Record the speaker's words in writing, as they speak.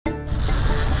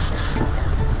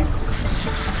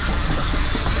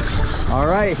All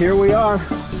right, here we are.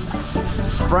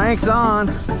 Frank's on.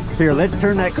 Here, let's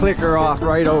turn that clicker off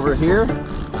right over here.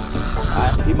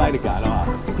 He might have got off.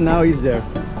 No, he's there.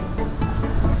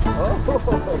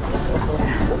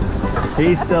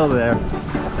 He's still there.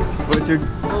 Butchered.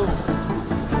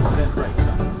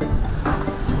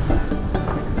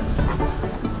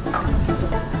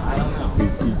 I don't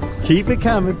know. Keep it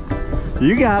coming.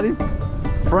 You got him.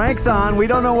 Frank's on. We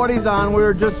don't know what he's on.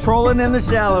 We're just trolling in the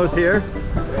shallows here.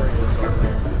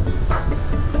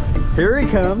 Here he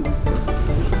comes.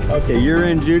 Okay, you're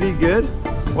in, Judy. Good.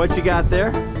 What you got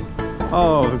there?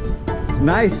 Oh,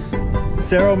 nice.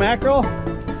 Cero Mackerel?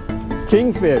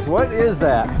 Kingfish. What is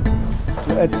that?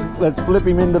 Let's flip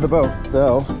him into the boat.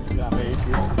 So,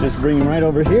 just bring him right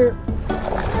over here.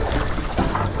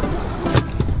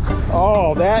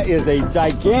 Oh, that is a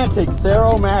gigantic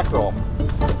Cero Mackerel.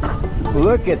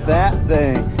 Look at that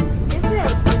thing. Isn't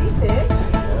that a pretty fish?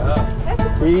 Yeah.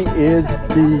 He is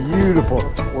beautiful.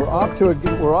 We're off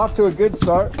to a good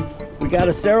start. We got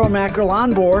a Cero Mackerel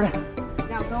on board.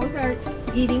 Now those are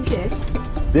eating fish.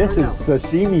 This is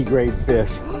sashimi grade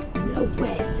fish. No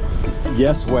way.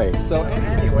 Yes way. So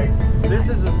anyways, this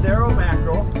is a Cero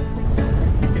Mackerel.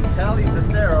 You can tell he's a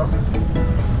Cero.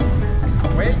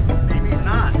 Wait, maybe he's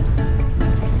not.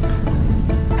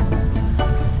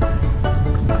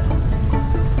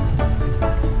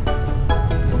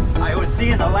 I was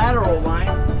seeing a lateral line.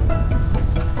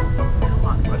 Come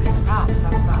on, buddy, stop.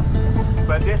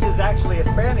 But this is actually a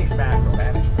Spanish mackerel.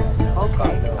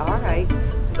 Okay, all right.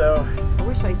 So, I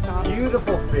wish I saw it.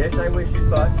 beautiful fish. I wish you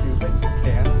saw it too, but you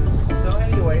can. So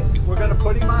anyways, we're gonna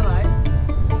put him on ice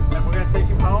and we're gonna take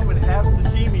him home and have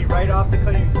sashimi right off the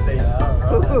cleaning station.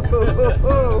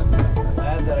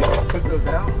 Glad that I can cook those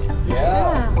out.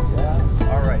 Yeah.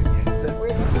 All right.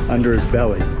 Under his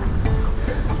belly.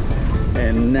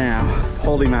 And now,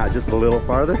 hold him out just a little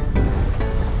farther.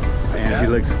 And he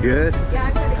looks good. Yeah,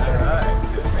 I gotta get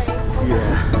it.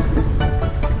 Yeah.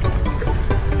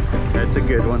 That's a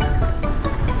good one.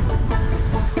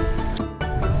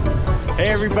 Hey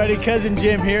everybody, Cousin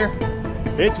Jim here.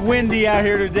 It's windy out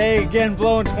here today, again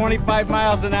blowing 25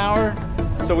 miles an hour.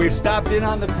 So we've stopped in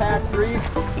on the Patch Reef.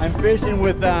 I'm fishing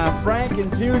with Frank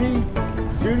and Judy.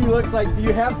 Judy looks like, do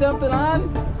you have something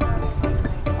on?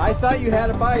 I thought you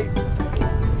had a bite.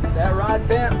 That rod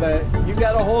bent, but you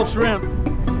got a whole shrimp.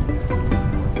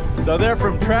 So they're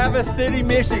from Traverse City,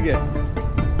 Michigan.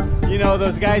 You know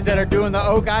those guys that are doing the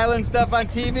Oak Island stuff on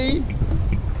TV?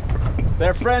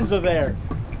 They're friends of theirs.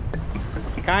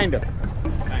 Kind of.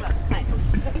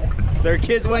 Their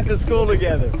kids went to school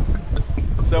together.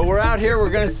 So we're out here, we're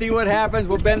gonna see what happens.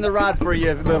 We'll bend the rod for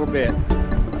you a little bit.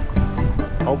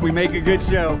 Hope we make a good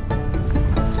show.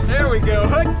 There we go,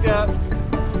 hooked up.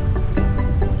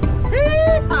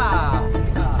 Hee-haw!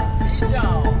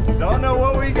 Don't know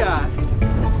what we got.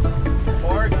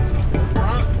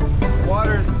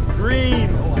 Water's green.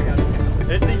 Oh, I got it.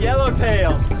 It's a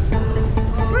yellowtail.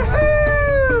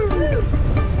 Woohoo!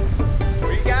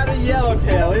 We got a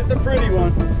yellowtail. It's a pretty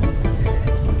one.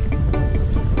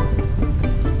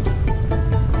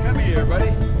 Come here,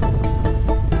 buddy.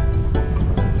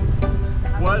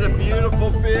 What a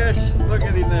beautiful fish. Look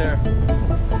at him there.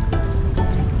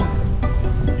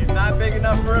 He's not big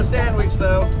enough for a sandwich,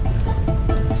 though.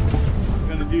 I'm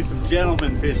gonna do some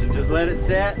gentleman fishing. Just let it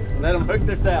set. Let them hook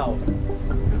themselves.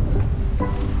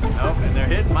 Nope, and they're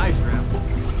hitting my shrimp.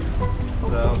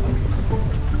 So,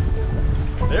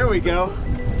 there we go.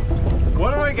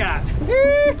 What do we got?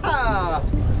 Yee-haw!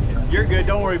 You're good,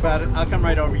 don't worry about it. I'll come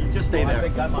right over you. Just stay there. I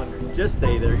think I'm under. Just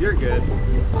stay there, you're good.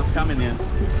 I'm coming in.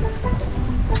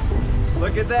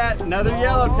 Look at that, another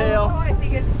yellowtail. Oh, I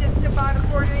think it's just about a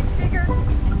 1/4 inch bigger.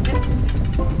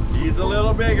 He's a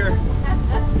little bigger.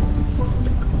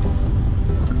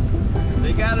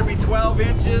 They gotta be 12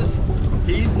 inches.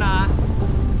 He's not.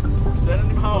 Sending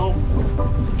him home.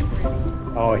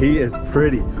 Oh, he is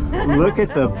pretty. Look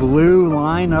at the blue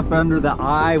line up under the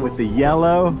eye with the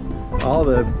yellow. All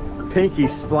the pinky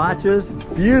splotches.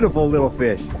 Beautiful little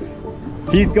fish.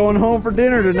 He's going home for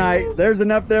dinner tonight. There's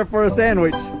enough there for a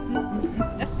sandwich.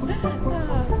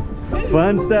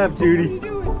 Fun stuff, Judy. What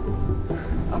are you doing?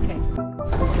 Okay.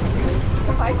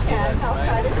 If I can, I'll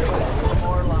try to do it.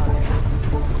 More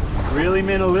line. Reel him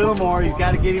in a little more. You've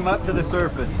got to get him up to the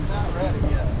surface. Not ready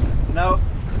yet. No.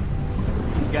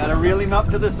 You got to reel him up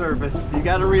to the surface. You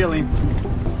got to reel him.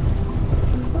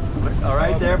 All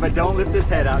right there, but don't lift his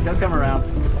head out. He'll come around.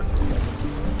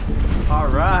 All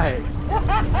right.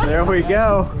 There we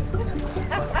go.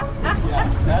 Yeah,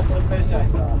 that's the fish I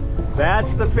saw.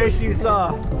 That's the fish you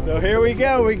saw. So here we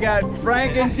go. We got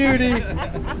Frank and Judy.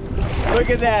 Look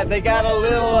at that. They got a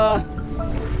little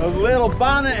a little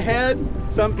bonnethead.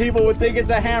 Some people would think it's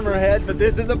a hammerhead, but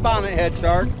this is a bonnethead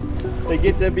shark. They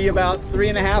get to be about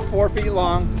 3.5 to 4 feet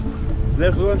long. So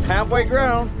this one's halfway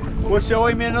grown. We'll show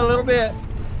him in a little bit.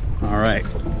 All right,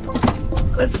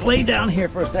 let's lay down here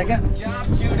for a second. Good job,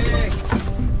 Judy.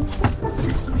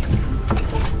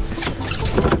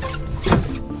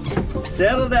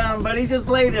 Settle down, buddy, just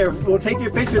lay there. We'll take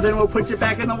your picture, then we'll put you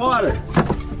back in the water.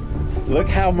 Look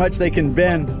how much they can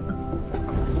bend.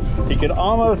 He could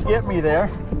almost get me there,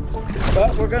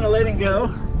 but we're gonna let him go.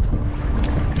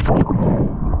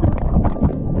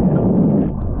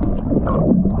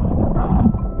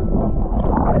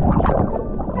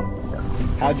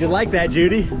 How'd you like that,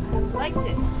 Judy? Liked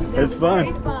it. It was fun.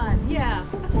 Very fun, yeah.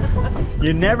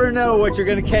 You never know what you're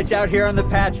gonna catch out here on the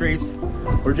Patch Reefs.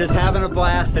 We're just having a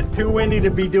blast. It's too windy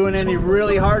to be doing any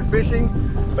really hard fishing,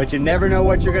 but you never know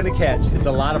what you're gonna catch. It's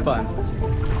a lot of fun.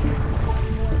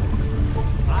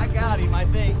 I got him, I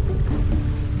think.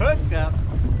 Hooked up.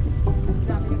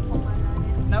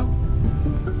 Nope.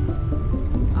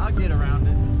 I'll get around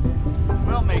it.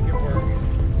 We'll make it work.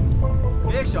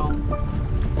 Fish on.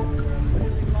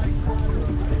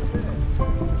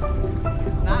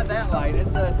 It's not that light.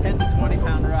 It's a 10 to 20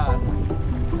 pound rod.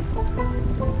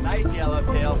 Nice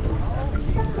yellowtail.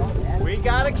 We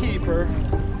got a keeper.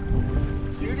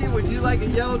 Judy, would you like a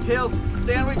yellowtail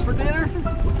sandwich for dinner?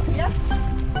 Yes.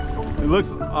 It looks,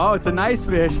 oh, it's a nice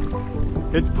fish.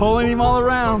 It's pulling him all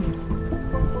around.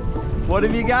 What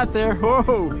have you got there?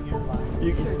 Whoa.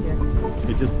 You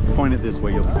just point it this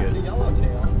way, you'll be That's a good.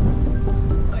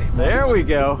 yellowtail. There we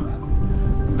go.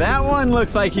 That one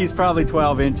looks like he's probably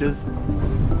 12 inches.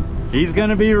 He's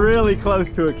gonna be really close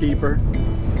to a keeper.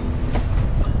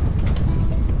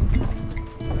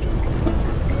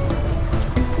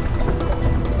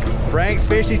 Frank's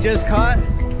fish he just caught,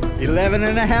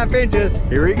 11.5 inches.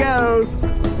 Here he goes.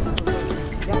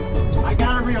 I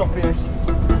got a real fish.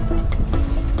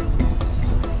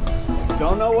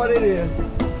 Don't know what it is.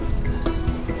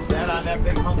 Is that on that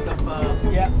big hunk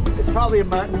of, Yeah, it's probably a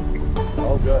mutton.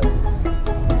 Oh, good.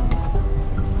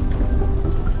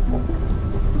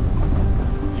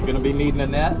 You gonna be needing a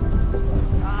net?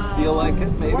 Feel like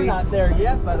it, maybe? We're not there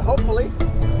yet, but hopefully.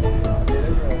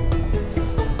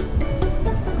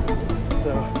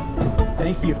 So,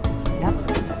 thank you. Yep.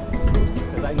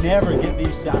 Because I never get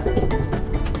these shots.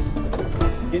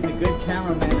 Getting a good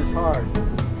cameraman is hard.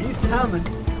 He's coming.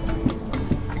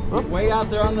 Look, way out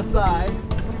there on the side.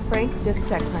 Frank, just a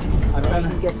sec, honey. I'm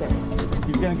gonna get this.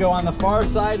 He's gonna go on the far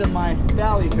side of my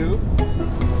valley hoop.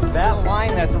 That line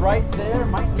that's right there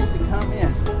might need to come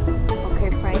in. Okay,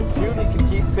 Frank. Judy can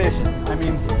keep fishing. I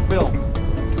mean, film.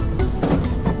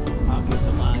 I'll get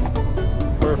the line.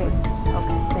 Perfect.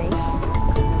 Okay, thanks.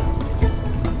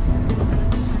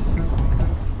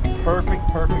 Perfect,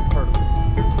 perfect, perfect.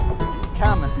 He's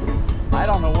coming. I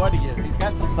don't know what he is. He's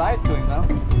got some size to him though.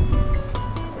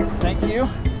 Thank you.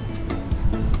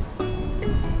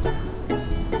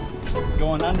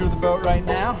 Going under the boat right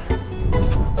now.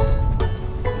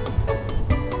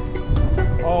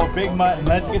 Oh, big mutton.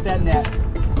 Let's get that net.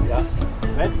 Yeah.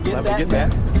 Let's get Let that me get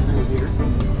net. that.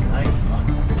 Nice one.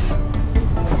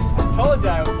 I told you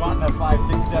I was wanting a 5,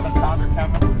 6, 7 pounder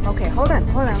coming. Okay, hold on.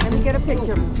 Let me get a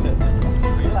picture. I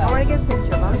Relax. want to get a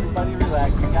picture of him. Everybody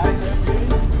relax. You got it there, Judy?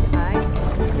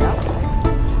 Yep.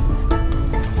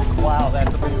 Wow,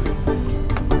 that's a beauty.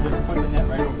 Just put the net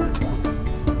right over this one.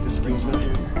 Just reach with you.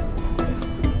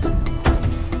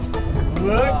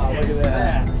 Look at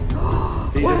that.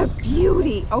 What a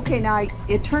beauty. Okay, now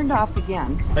it turned off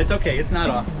again. It's okay, it's not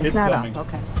off. It's not filming. off.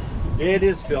 Okay. It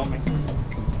is filming.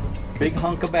 Big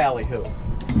hunk of ballyhoo.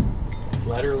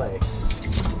 Let her lay.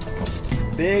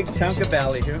 Big chunk of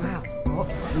ballyhoo. Wow. Oh,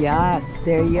 yes,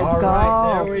 there you All go.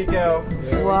 right, there we go.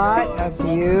 What a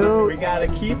beaut. We got a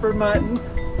keeper mutton.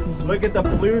 Look at the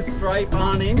blue stripe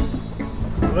on him.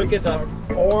 Look at the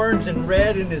orange and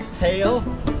red in his tail.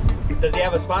 Does he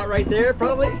have a spot right there,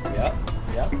 probably? Yep.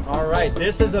 Yep. All right,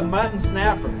 this is a mutton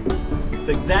snapper. It's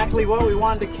exactly what we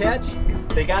wanted to catch.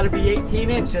 They got to be 18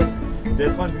 inches.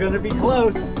 This one's going to be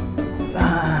close. Isn't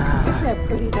that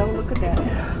pretty though? Look at that.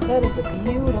 That is a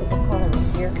beautiful color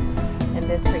right here. And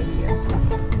this right here.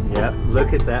 Yep,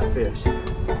 look at that fish.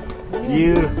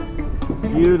 Beautiful,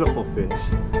 beautiful fish.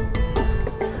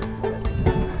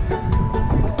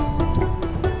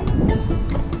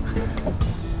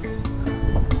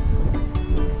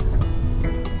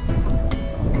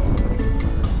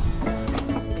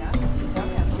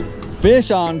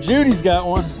 Fish on, Judy's got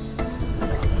one.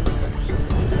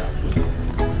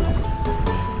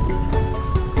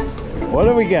 What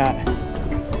do we got?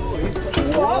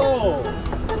 Whoa!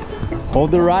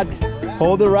 Hold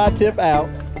the rod tip out.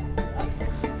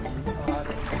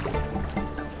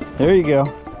 There you go.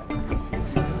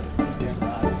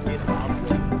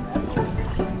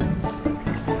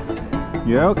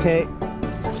 You're okay.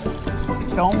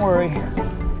 Don't worry.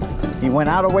 He went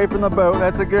out away from the boat.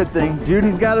 That's a good thing.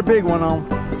 Judy's got a big one on.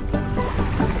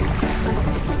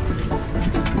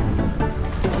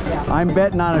 I'm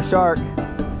betting on a shark.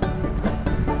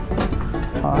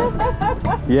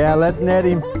 Yeah, let's net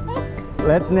him.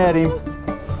 Let's net him.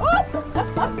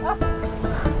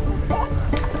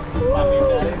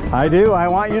 I do. I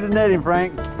want you to net him,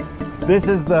 Frank. This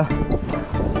is the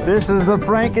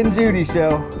Frank and Judy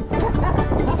show.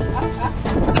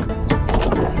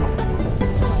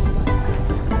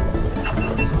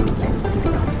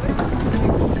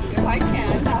 If I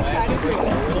can, I'll try to do it.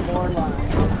 A little more in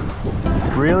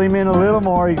line. Reel him in a little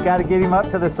more. He's got to get him up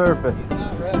to the surface.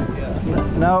 Not ready yet.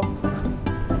 Nope.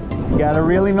 You got to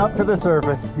reel him up to the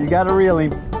surface. You got to reel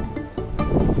him.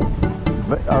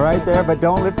 But, all right there, but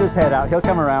don't lift his head out. He'll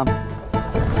come around.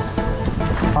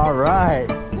 All right.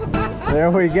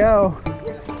 There we go.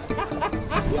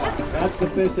 That's the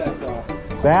fish I saw.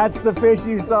 That's the fish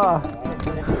you saw.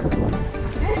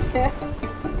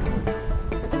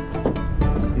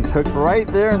 He's hooked right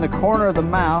there in the corner of the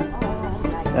mouth.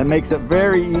 That makes it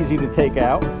very easy to take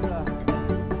out.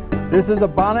 This is a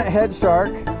Bonnethead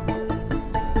Shark.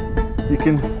 You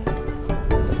can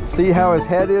see how his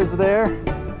head is there.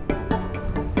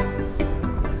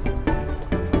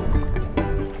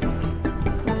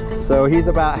 So he's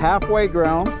about halfway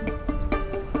grown.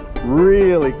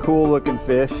 Really cool looking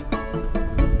fish.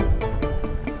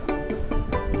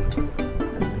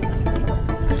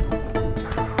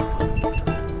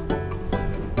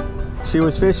 She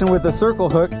was fishing with a circle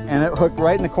hook and it hooked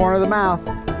right in the corner of the mouth,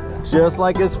 just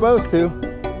like it's supposed to.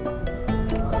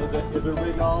 Is the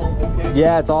rig all okay?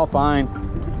 Yeah, it's all fine.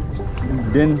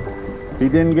 He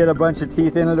didn't get a bunch of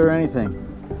teeth in it or anything.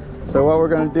 So what we're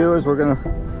gonna do is we're gonna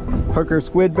hook her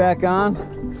squid back on.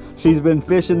 She's been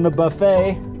fishing the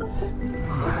buffet.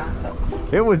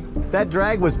 That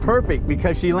drag was perfect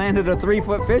because she landed a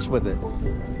 3-foot fish with it.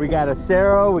 We got a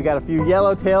Cero, we got a few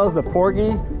yellowtails, the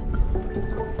Porgy.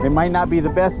 It might not be the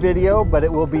best video, but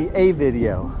it will be a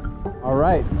video. All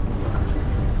right.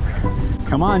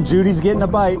 Come on, Judy's getting a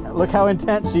bite. Look how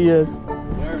intense she is.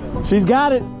 There it is. She's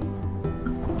got it.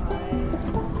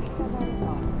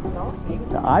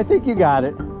 I think you got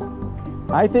it.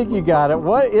 I think you got it.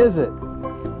 What is it?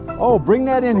 Oh, bring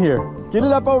that in here. Get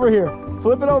it up over here.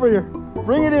 Flip it over here.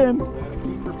 Bring it in.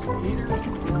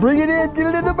 Bring it in. Get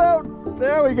it in the boat.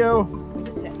 There we go.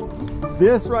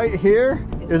 This right here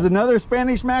is another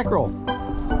Spanish mackerel.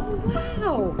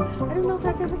 Wow. I don't know if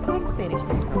I've ever caught a Spanish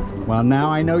mackerel. Well, now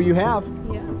I know you have.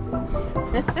 Yeah.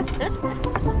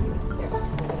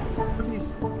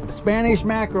 Spanish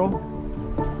mackerel.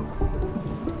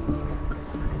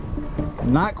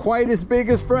 Not quite as big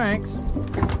as Frank's,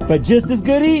 but just as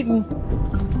good eating.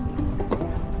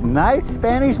 Nice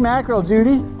Spanish mackerel,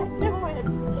 Judy.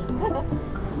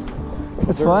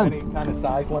 It's fun. Is there any kind of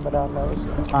size limit on those?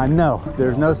 No,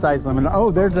 there's no size limit.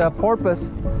 Oh, there's a porpoise.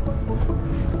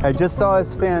 I just saw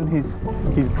his fin. He's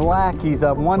black. He's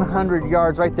 100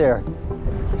 yards right there.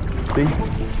 See?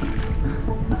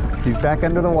 He's back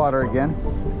under the water again.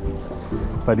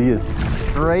 But he is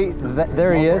straight.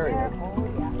 There he is.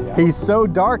 He's so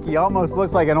dark, he almost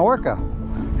looks like an orca.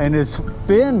 And his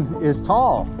fin is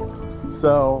tall.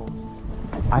 So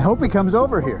I hope he comes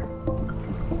over here.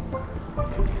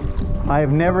 I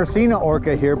have never seen an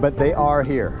orca here, but they are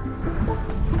here.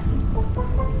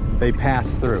 They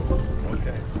pass through.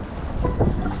 Okay.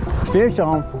 Fish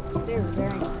on. They were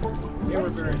very nice. They were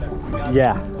very nice. We got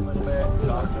Yeah. them a little bit,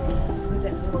 talked to them. Was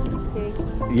that really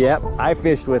big? Yep, I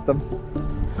fished with them.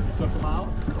 Took them out.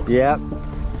 Yep.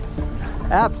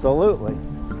 Absolutely.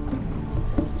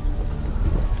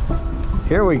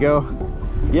 Here we go.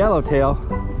 Yellowtail.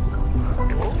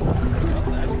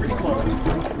 That's pretty close.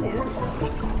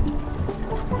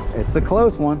 It's a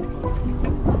close one.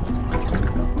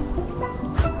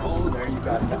 Oh, there you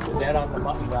got it. Is that on the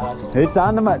mutton rod? It's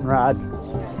on the mutton rod.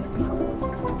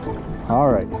 All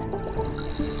right.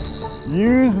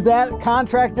 Use that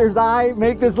contractor's eye.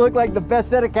 Make this look like the best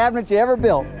set of cabinets you ever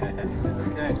built.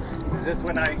 Okay. Is this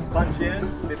when I punch in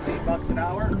 $15 an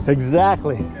hour?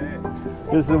 Exactly. Okay.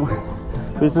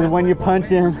 This is when you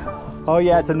punch in. Oh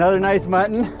yeah, it's another nice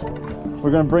mutton. We're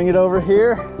gonna bring it over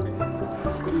here.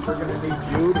 We're gonna need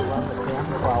you to run the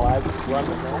camera while I run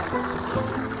the net.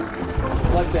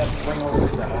 Just let that swing over the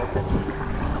center.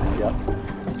 Yep.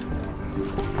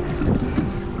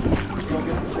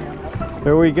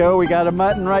 There we go. We got a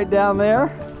mutton right down there.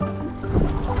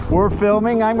 We're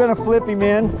filming. I'm gonna flip him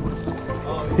in.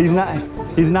 Oh He's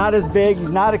not as big,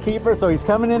 he's not a keeper, so he's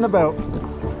coming in the boat.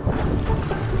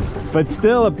 But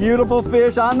still a beautiful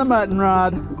fish on the mutton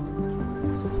rod.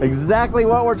 Exactly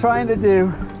what we're trying to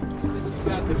do. You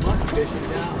got the mutton fishing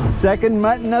now. Second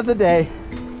mutton of the day.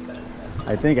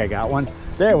 I think I got one.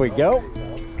 There we go.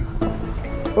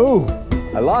 Ooh,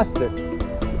 I lost it.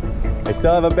 I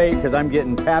still have a bait because I'm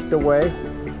getting tapped away.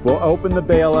 We'll open the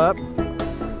bail up,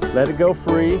 let it go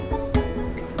free.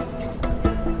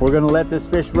 We're gonna let this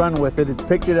fish run with it. It's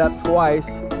picked it up twice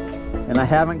and I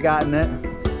haven't gotten it.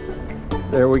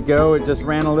 There we go, it just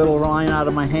ran a little line out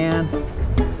of my hand.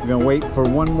 I'm gonna wait for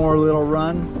one more little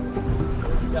run.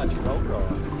 You got your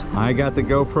GoPro on. I got the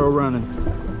GoPro running.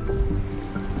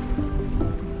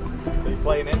 So you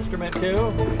play an instrument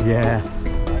too? Yeah.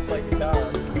 I play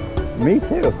guitar. Me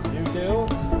too. You too?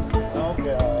 Oh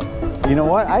God. You know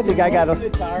what? I think I got a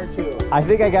guitar too. I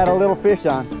think I got a little fish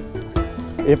on.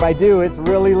 If I do, it's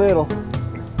really little.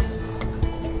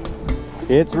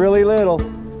 It's really little.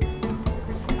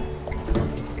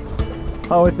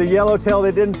 Oh, it's a yellowtail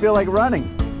that didn't feel like running.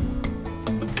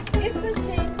 It's the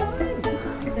same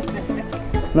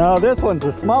one. No, this one's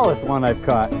the smallest one I've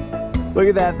caught. Look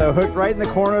at that though, hooked right in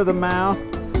the corner of the mouth.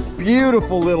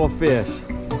 Beautiful little fish.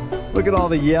 Look at all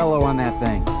the yellow on that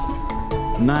thing.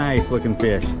 Nice looking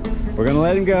fish. We're gonna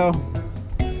let him go.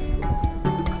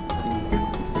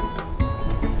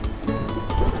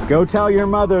 Go tell your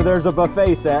mother there's a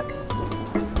buffet set.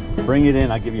 Bring it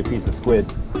in, I'll give you a piece of squid.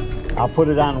 I'll put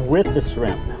it on with the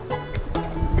shrimp.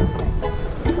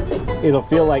 It'll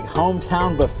feel like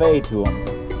hometown buffet to them.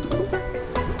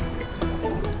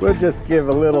 We'll just give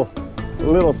a little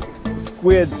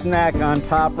squid snack on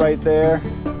top right there.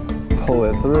 Pull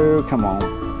it through, come on.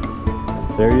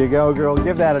 There you go, girl,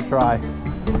 give that a try.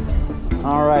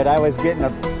 All right, I was getting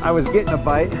a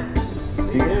bite.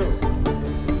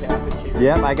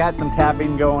 Yep, I got some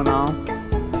tapping going on.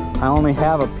 I only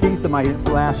have a piece of my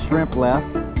last shrimp left.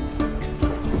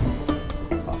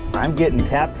 I'm getting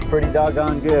tapped pretty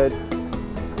doggone good.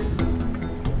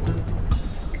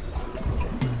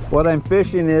 What I'm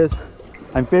fishing is,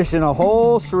 I'm fishing a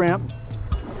whole shrimp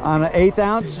on an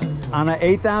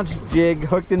 1/8 ounce jig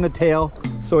hooked in the tail,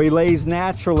 so he lays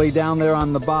naturally down there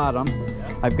on the bottom.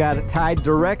 I've got it tied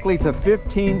directly to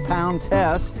 15-pound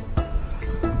test.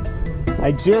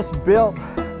 I just built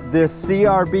this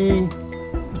CRB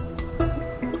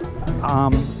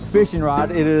fishing rod.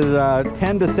 It is a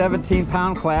 10 to 17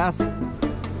 pound class.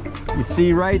 You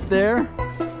see right there,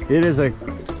 it is a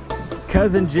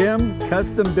Cousin Jim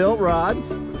custom built rod.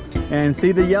 And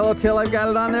see the yellowtail I've got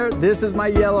it on there? This is my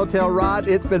yellowtail rod.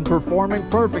 It's been performing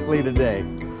perfectly today.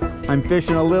 I'm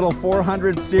fishing a little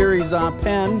 400 series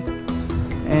pen,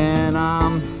 and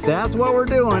that's what we're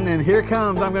doing. And here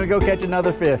comes, I'm gonna go catch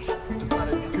another fish.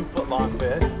 2-foot long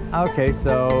fish. Okay,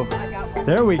 so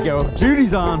there we go.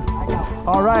 Judy's on.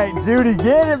 All right, Judy,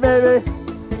 get it, baby.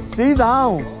 She's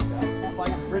on.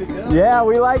 Like pretty good. Yeah,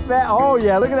 we like that. Oh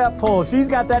yeah, look at that pull. She's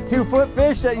got that 2-foot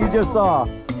fish that you just saw.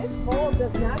 This pole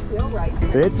does not feel right.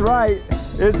 It's right.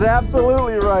 It's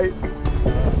absolutely right.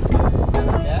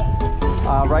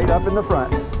 Right up in the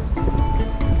front.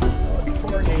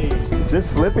 Porgies. Just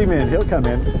flip him in. He'll come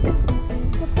in.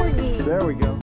 The Porgies. There we go.